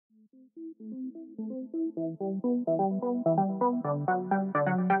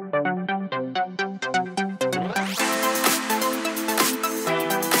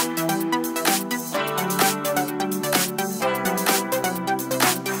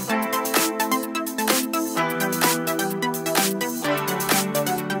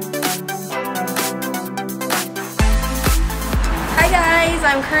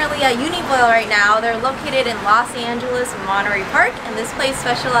I'm currently at Uniboil right now. They're located in Los Angeles, Monterey Park, and this place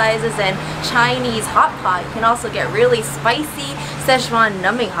specializes in Chinese hot pot. You can also get really spicy Szechuan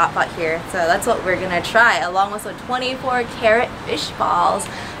numbing hot pot here. So that's what we're gonna try, along with some 24-karat fish balls.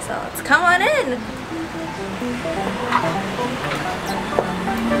 So let's come on in.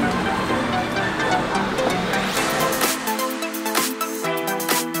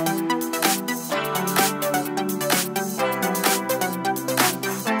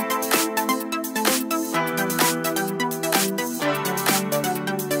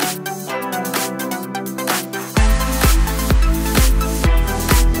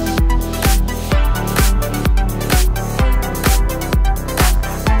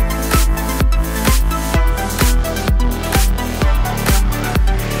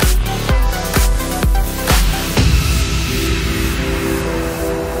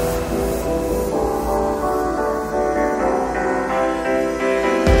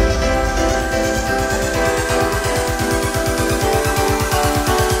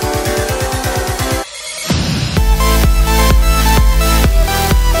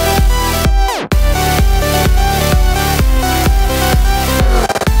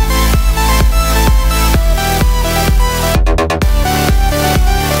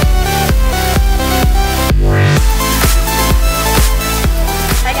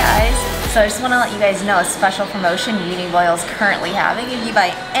 So I just want to let you guys know a special promotion Uniboil is currently having. If you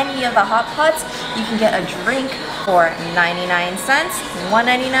buy any of the hot pots, you can get a drink for 99 cents,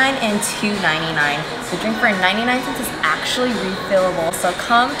 $1.99, and $2.99. The drink for 99 cents is actually refillable, so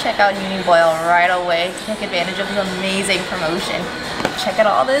come check out Uniboil right away to take advantage of this amazing promotion. Check out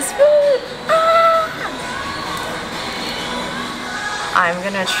all this food! Ah! I'm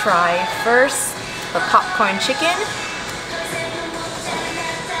gonna try first the popcorn chicken.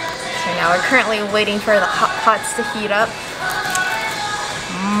 So now we're currently waiting for the hot pots to heat up.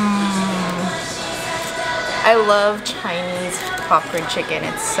 I love Chinese popcorn chicken.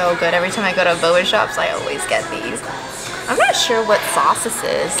 It's so good. Every time I go to boba shops, I always get these. I'm not sure what sauce this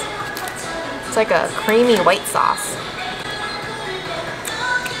is. It's like a creamy white sauce.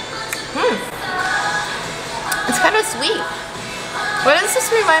 It's kind of sweet. Why does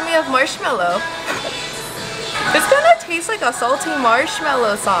this remind me of marshmallow? This kind of tastes like a salty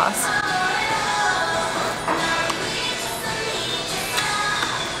marshmallow sauce.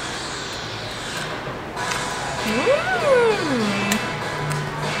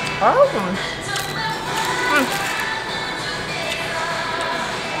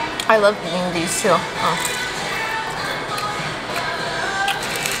 I love eating these too.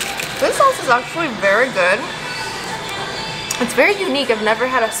 This sauce is actually very good. It's very unique. I've never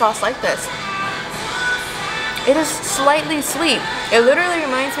had a sauce like this. It is slightly sweet. It literally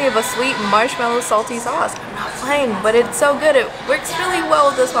reminds me of a sweet marshmallow salty sauce. I'm not playing, but it's so good. It works really well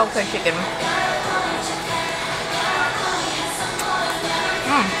with this popcorn chicken.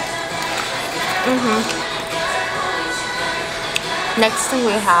 Next thing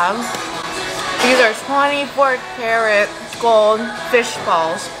we have, these are 24-karat gold fish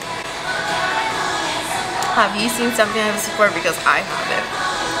balls. Have you seen something like this before? Because I haven't.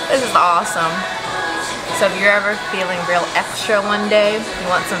 This is awesome. So if you're ever feeling real extra one day, you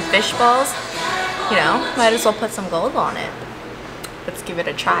want some fish balls, you know, might as well put some gold on it. Let's give it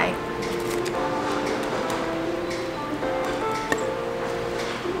a try.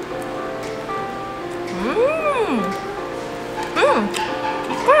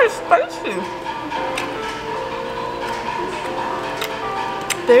 It's very spicy.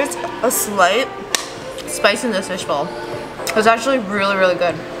 There's a slight spice in this fish ball. It's actually really, really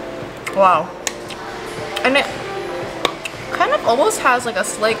good. Wow. And it kind of almost has like a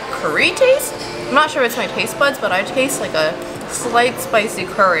slight curry taste. I'm not sure if it's my taste buds, but I taste like a slight spicy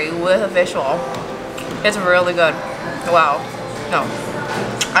curry with a fish ball. It's really good. Wow. No.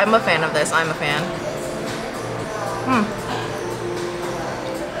 I'm a fan of this. I'm a fan.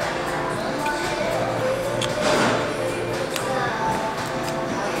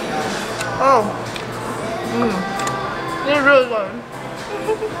 This is really good.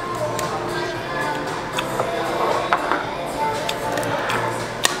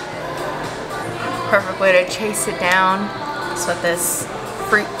 Perfect way to chase it down is with this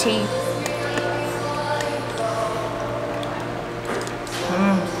fruit tea.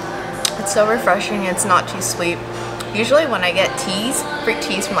 It's so refreshing. It's not too sweet. Usually when I get teas, fruit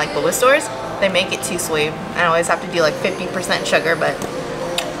teas from like Blvd stores, they make it too sweet. I always have to do like 50% sugar, but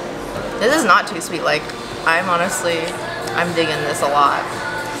this is not too sweet. Like, I'm digging this a lot.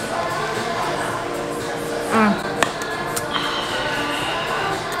 I'm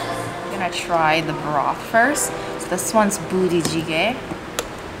gonna try the broth first. So this one's Blvd.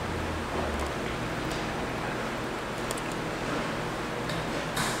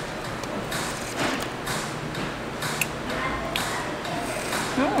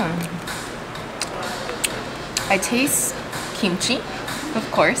 I taste kimchi, of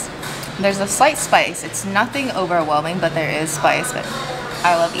course. There's a slight spice. It's nothing overwhelming, but there is spice. But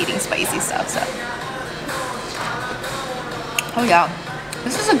I love eating spicy stuff, so. Oh yeah,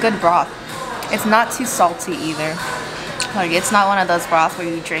 this is a good broth. It's not too salty either. Like, it's not one of those broths where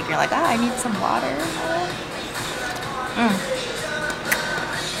you drink, you're like, I need some water.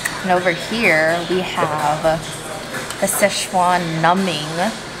 And over here, we have the Szechuan numbing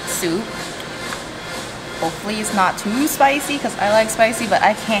soup. Hopefully it's not too spicy, because I like spicy, but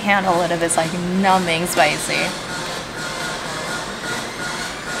I can't handle it if it's like numbing spicy.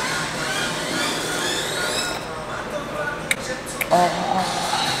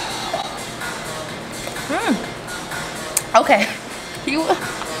 Okay,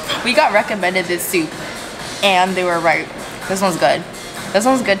 we got recommended this soup, and they were right. This one's good. This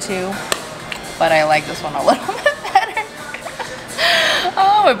one's good too, but I like this one a little bit better.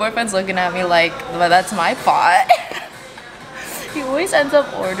 Oh, my boyfriend's looking at me like, but that's my pot. He always ends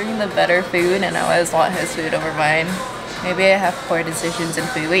up ordering the better food, and I always want his food over mine. Maybe I have poor decisions in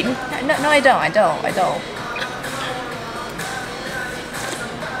food. Wait, no, I don't.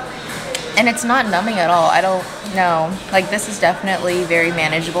 And it's not numbing at all. I don't know. Like, this is definitely very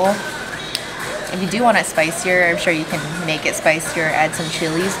manageable. If you do want it spicier, I'm sure you can make it spicier, add some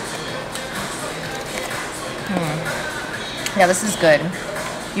chilies. Yeah, this is good.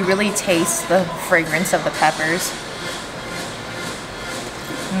 You really taste the fragrance of the peppers.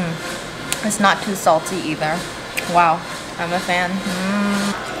 It's not too salty either. Wow, I'm a fan.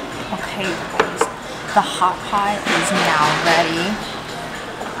 Okay, guys, the hot pot is now ready.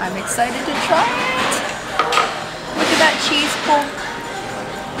 I'm excited to try it. Look at that cheese pull.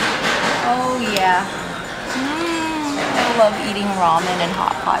 Oh yeah. I love eating ramen and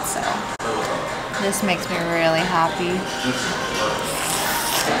hot pot, so this makes me really happy.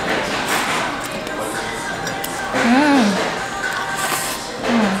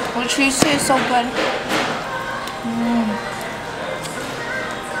 The cheese tastes so good.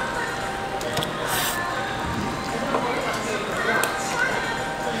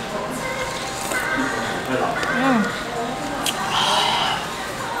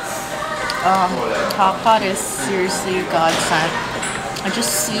 Hot pot is seriously godsend. It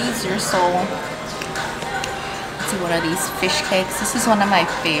just soothes your soul. Let's see, one of these fish cakes. This is one of my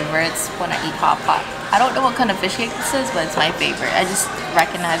favorites when I eat hot pot. I don't know what kind of fish cake this is, but it's my favorite. I just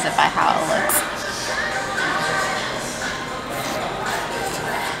recognize it by how it looks.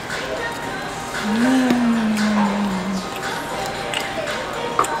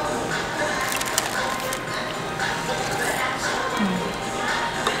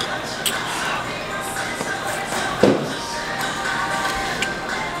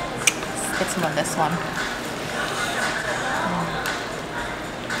 Let's get some of this one.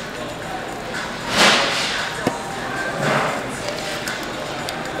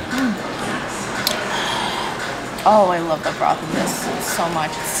 Oh, I love the broth in this so much.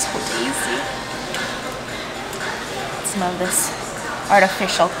 It's so tasty. Some of this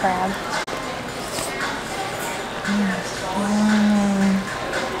artificial crab.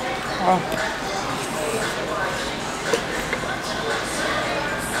 Oh.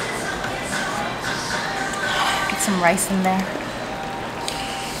 Get some rice in there.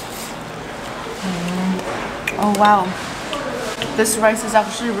 Oh wow. This rice is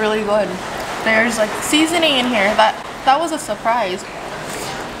actually really good. There's like seasoning in here. That was a surprise.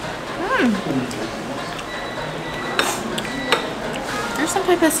 There's some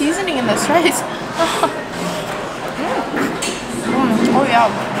type of seasoning in this rice. Oh yeah.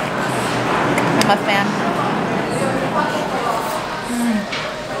 I'm a fan.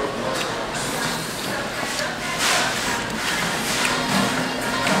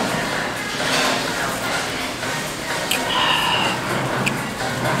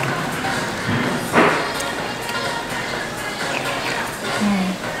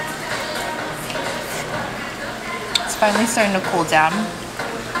 Finally starting to cool down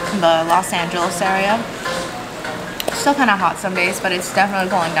in the Los Angeles area. Still kind of hot some days, but it's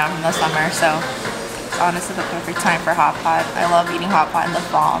definitely cooling down from the summer, so honestly the perfect time for hot pot. I love eating hot pot in the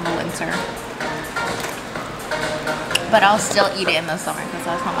fall and the winter. But I'll still eat it in the summer because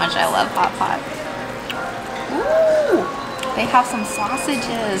that's how much I love hot pot. Ooh, they have some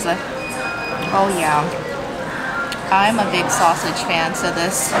sausages. Oh yeah. I'm a big sausage fan, so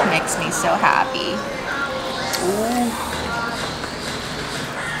this makes me so happy. Ooh.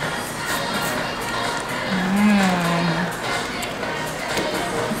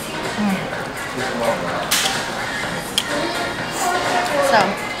 So,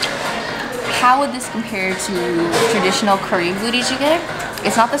 how would this compare to traditional curry Blvd?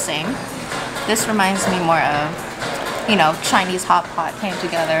 It's not the same. This reminds me more of, you know, Chinese hot pot came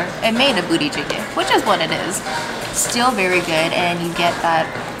together and made a Blvd, which is what it is. Still very good, and you get that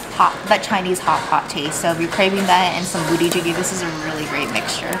Chinese hot pot taste. So if you're craving that and some Blvd, this is a really great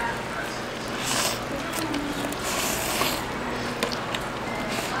mixture.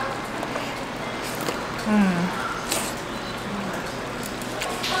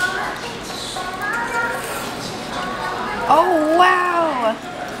 Oh wow!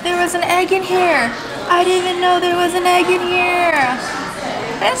 There was an egg in here! I didn't even know there was an egg in here!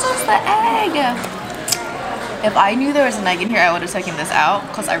 This is the egg! If I knew there was an egg in here, I would have taken this out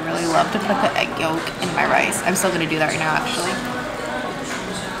because I really love to put the egg yolk in my rice. I'm still going to do that right now actually.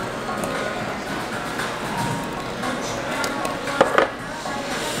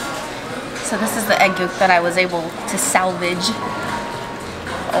 So this is the egg yolk that I was able to salvage.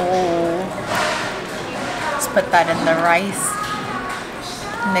 Oh. Let's put that in the rice.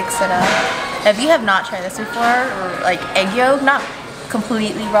 Mix it up. If you have not tried this before, or like egg yolk, not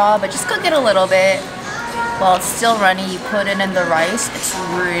completely raw, but just cook it a little bit while it's still runny, you put it in the rice. It's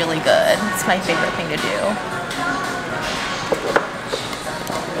really good. It's my favorite thing to do.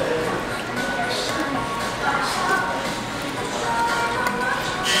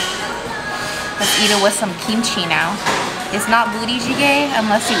 Let's eat it with some kimchi now. It's not Blvd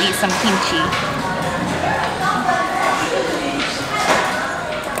unless you eat some kimchi.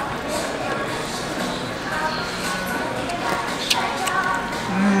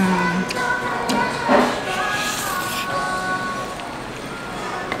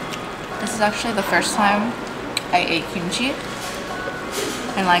 This is actually the first time I ate kimchi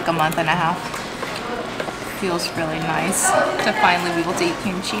in like a month and a half. Feels really nice to finally be able to eat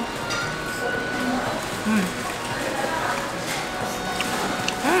kimchi.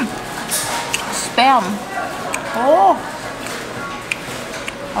 Spam.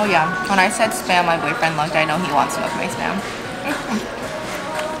 Oh yeah, when I said spam, my boyfriend looked. I know he wants some of my spam.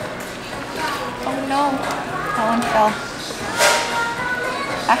 Oh no, that one fell.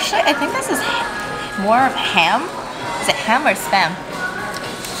 Actually, I think this is more of ham. Is it ham or spam?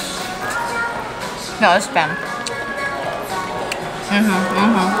 No, it's spam.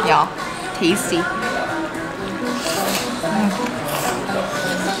 Yeah, tasty.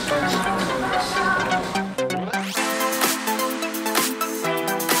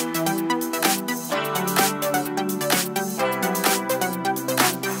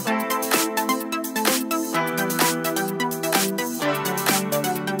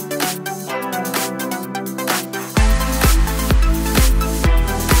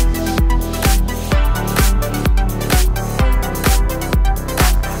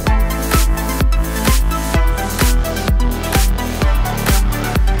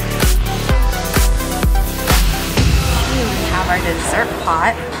 Dessert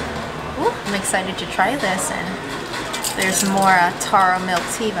pot. Ooh, I'm excited to try this, and there's more taro milk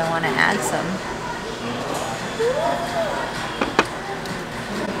tea if I want to add some.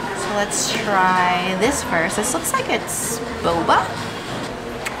 So let's try this first. This looks like it's boba.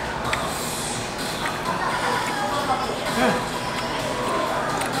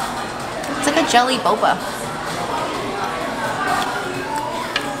 It's like a jelly boba.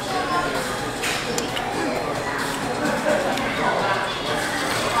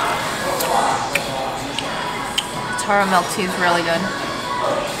 Taro milk tea is really good.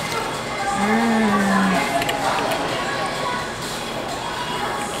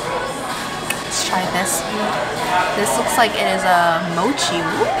 Let's try this. This looks like it is a mochi.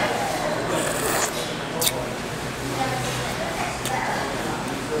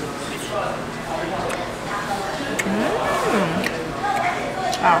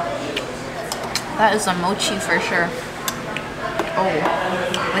 Oh, that is a mochi for sure. Oh,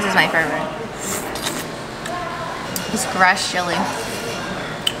 this is my favorite. It's grass chili.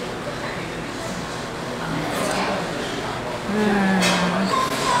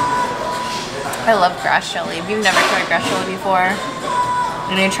 I love grass chili. If you've never tried grass chili before,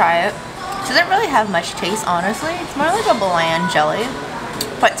 you need to try it. It doesn't really have much taste, honestly. It's more like a bland jelly,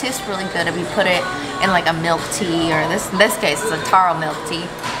 but it tastes really good if you put it in like a milk tea, or in this case it's a taro milk tea.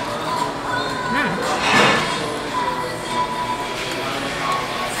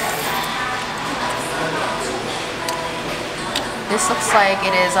 This looks like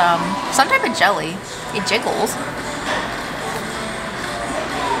it is some type of jelly. It jiggles.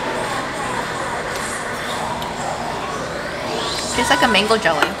 Tastes like a mango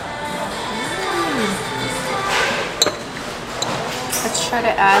jelly. Let's try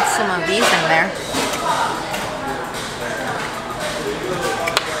to add some of these in there.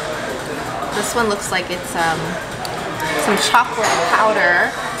 This one looks like it's some chocolate powder.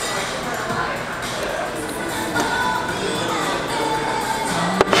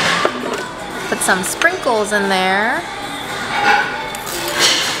 Put some sprinkles in there.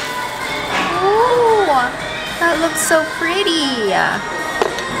 Ooh, that looks so pretty.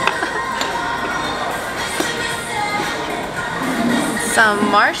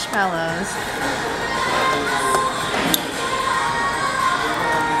 Some marshmallows.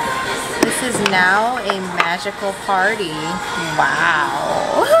 This is now a magical party.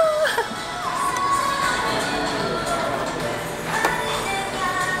 Wow.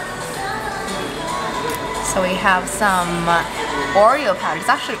 So we have some Oreo powder. It's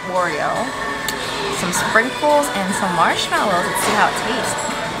actually Oreo. Some sprinkles and some marshmallows. Let's see how it tastes.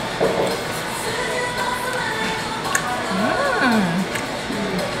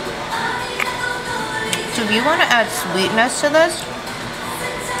 So if you want to add sweetness to this,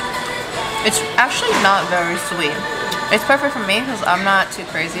 it's actually not very sweet. It's perfect for me because I'm not too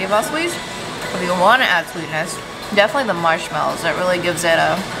crazy about sweets. If you want to add sweetness, definitely the marshmallows. It really gives it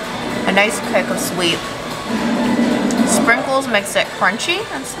a nice kick of sweet. Sprinkles makes it crunchy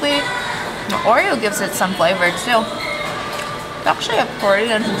and sweet. The Oreo gives it some flavor too. It's actually a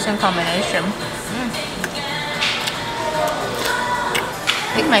pretty interesting combination.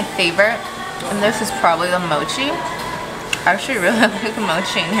 I think my favorite, and this is probably the mochi. I actually really like the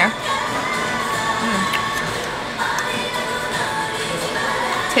mochi in here.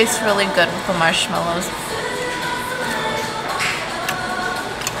 Tastes really good with the marshmallows.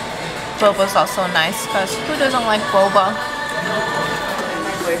 Boba's also nice because who doesn't like boba?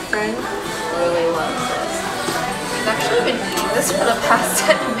 My boyfriend really loves this. He's actually been eating this for the past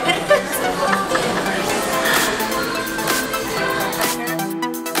 10 minutes.